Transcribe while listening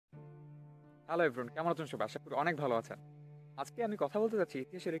Hello everyone, কেমন আছেন সবাই? আশা করি অনেক ভালো আছেন। আজকে আমি কথা বলতে যাচ্ছি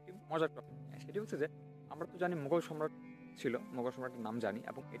ইতিহাসের একটি মজার টপিক নিয়ে। সেটি হচ্ছে যে আমরা তো জানি মুঘল সম্রাট ছিল, মুঘল সম্রাটের নাম জানি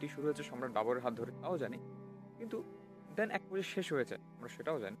এবং এটি শুরু হয়েছে সম্রাট বাবরের হাত ধরে, তাও জানি। কিন্তু দেন এক পর্যায়ে শেষ হয়েছে, আমরা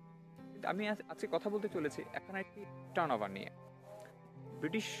সেটাও জানি। কিন্তু আমি আজকে কথা বলতে চলেছি এখানে একটি টার্ন ওভার নিয়ে।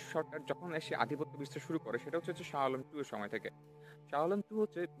 ব্রিটিশ সরকার যখন এসে আধিপত্য বিস্তার শুরু করে সেটা হচ্ছে শাহ আলম টু এর সময় থেকে। শাহ আলম টু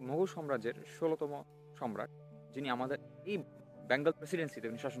হচ্ছে মুঘল সাম্রাজ্যের ১৬তম সম্রাট, যিনি আমাদের এই বেঙ্গল প্রেসিডেন্সিতে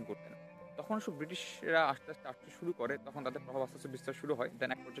উনি শাসন করতেন। তখন সব ব্রিটিশরা আস্তে আস্তে আসতে শুরু করে, তখন তাদের প্রভাব আস্তে আস্তে বিস্তার শুরু হয়।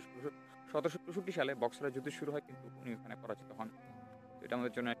 দেন এক পর্যায়ে ১৭৬৪ সালে বক্সারের যুদ্ধ শুরু হয়, কিন্তু উনি ওখানে পরাজিত হন। তো এটা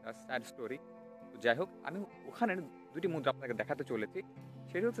আমাদের জন্য একটা স্যাড স্টোরি। তো যাই হোক, আমি ওখানের দুটি মুদ্রা আপনাকে দেখাতে চলেছি।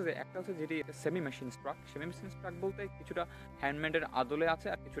 সেটা হচ্ছে যে একটা হচ্ছে যেটি semi machine struck. Semi machine struck বলতে কিছুটা হ্যান্ডমেডের আদলে আছে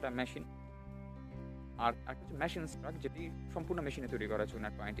আর কিছুটা মেশিন। আর কিছু মেশিন স্ট্রাক যেটি সম্পূর্ণ মেশিনে তৈরি করা আছে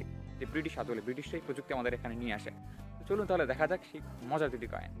ওনার কয়েনটি, যে ব্রিটিশ আদলে ব্রিটিশরা এই প্রযুক্তি আমাদের এখানে নিয়ে আসে। তো চলুন তাহলে দেখা যাক সেই মজার দুটি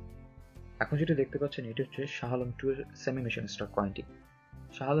কয়েন। এখন যেটা দেখতে পাচ্ছেন এটি হচ্ছে শাহ আলম টু এর semi machine stock কয়েনটি।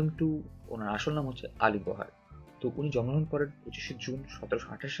 Shah Alam two ওনার আসল নাম হচ্ছে আলী বহার। তো উনি জন্মগ্রহণ করেন ২৫শে জুন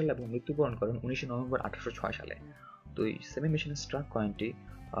 ১৭২৮ সালে এবং মৃত্যুবরণ করেন ১৯শে নভেম্বর ১৮০৬ সালে। তো এই সেমি মেশিন স্ট্রাক কয়েনটি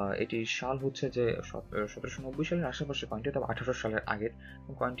এটির সাল হচ্ছে যে ১৭৯০ সালের আশেপাশে কয়েনটি, তবে ১৮০০ সালের আগের।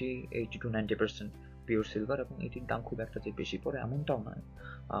 এবং কয়েনটি 80-90% পিওর সিলভার এবং এটির দাম খুব একটা যে বেশি পড়ে এমনটাও নয়।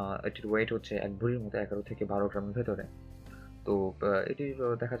 এটির ওয়েট হচ্ছে এক ভরির মতো ১১ থেকে ১২ গ্রামের ভেতরে। তো এটির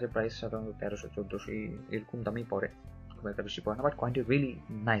দেখা যায় প্রাইস সাধারণত ১৩০০-১৪০০ এরকম দামেই পড়ে, খুব একটা বেশি পড়ে না। বাট কয়েনটি রিয়েলি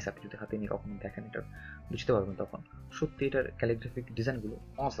নাইস, আপনি যদি হাতে নিয়ে কখনো দেখেন এটা বুঝতে পারবেন তখন। সত্যি এটার ক্যালিগ্রাফিক ডিজাইনগুলো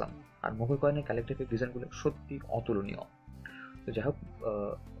অসাম, আর মুঘল কয়েনের ক্যালিগ্রাফিক ডিজাইনগুলো সত্যি অতুলনীয়। তো যাই হোক,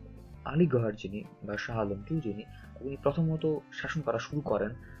 আলী গওহর যিনি বা শাহ আলম টু যিনি, উনি প্রথমত শাসন করা শুরু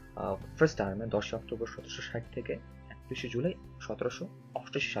করেন ফার্স্ট টার্মে ১০ অক্টোবর ১৭৬০ থেকে ৩১ জুলাই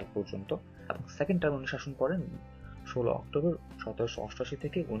 ১৭৮৮ সাল পর্যন্ত, এবং সেকেন্ড টার্ম উনি শাসন করেন ১৬ অক্টোবর ১৭৮৮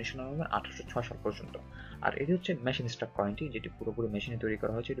 থেকে ১৯শে নভেম্বর ১৮০৬ সাল পর্যন্ত। আর এটি হচ্ছে মেশিন স্ট্রাক কয়েনটি, যেটি পুরোপুরি মেশিনে তৈরি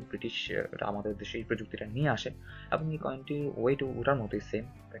করা হয়েছে। এটি ব্রিটিশ আমাদের দেশে এই প্রযুক্তিটা নিয়ে আসে, এবং এই কয়েনটির ওয়েট ওটার মতোই সেম,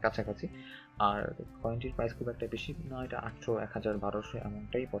 কাছাকাছি। আর কয়েনটির প্রাইস খুব একটা বেশি নয়, এটা ৮০০, ১০০০, ১২০০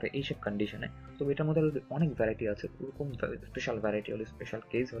 এমনটাই পড়ে এইসব কন্ডিশনে। তো এটার মধ্যে অনেক ভ্যারাইটি আছে, ওরকম স্পেশাল ভ্যারাইটি হলে, স্পেশাল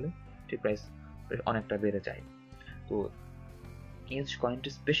কেস হলে এটির প্রাইস অনেকটা বেড়ে যায়। তো এই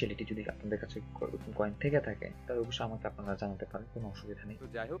কয়েনটির স্পেশালিটি যদি আপনাদের কাছে কয়েন থেকে থাকে তাহলে অবশ্যই আমাকে আপনারা জানাতে পারেন, কোনো অসুবিধা নেই। তো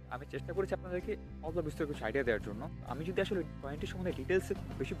যাই হোক, আমি চেষ্টা করেছি আপনাদেরকে অল্প বিস্তর কিছু আইডিয়া দেওয়ার জন্য। আমি যদি আসলে কয়েনটির সম্বন্ধে ডিটেলসে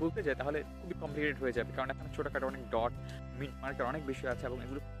বেশি বলতে যাই তাহলে খুবই কমপ্লিকেটেড হয়ে যাবে, কারণ এখানে ছোটোখাটো অনেক ডট মিন্ট মার্কার অনেক বেশি আছে এবং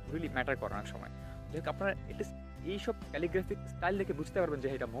এগুলো রিয়েলি ম্যাটার করে অনেক সময়। যাই হোক, আপনারা এটা এইসব ক্যালিগ্রাফিক স্টাইল দেখে বুঝতে পারবেন যে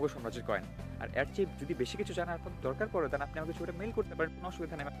এটা মুঘল সাম্রাজ্যের কয়েন। আর এর চেয়ে যদি বেশি কিছু জানার আপনার দরকার পড়ে তাহলে আপনি আমাকে ছোটো মেল করতে পারেন, কোনো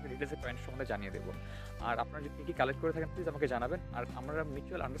অসুবিধা নেই, আমি আপনাকে ডিটেলসে কয়েন সম্বন্ধে জানিয়ে দেবো। আর আপনারা যদি কী কালেক্ট করে থাকেন প্লিজ আমাকে জানাবেন। আর আমরা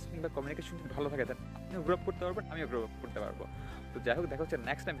মিউচুয়াল আন্ডারস্ট্যান্ডিং বা কমিউনিকেশন যদি ভালো থাকে, আপনিও গ্রো করতে পারবেন, আমিও গ্রো করতে পারবো। তো যাই হোক, দেখা হচ্ছে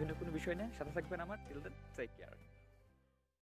নেক্সট টাইম ভিন্ন কোনো বিষয় নিয়ে। সাথে থাকবেন আমার। Till then, take care.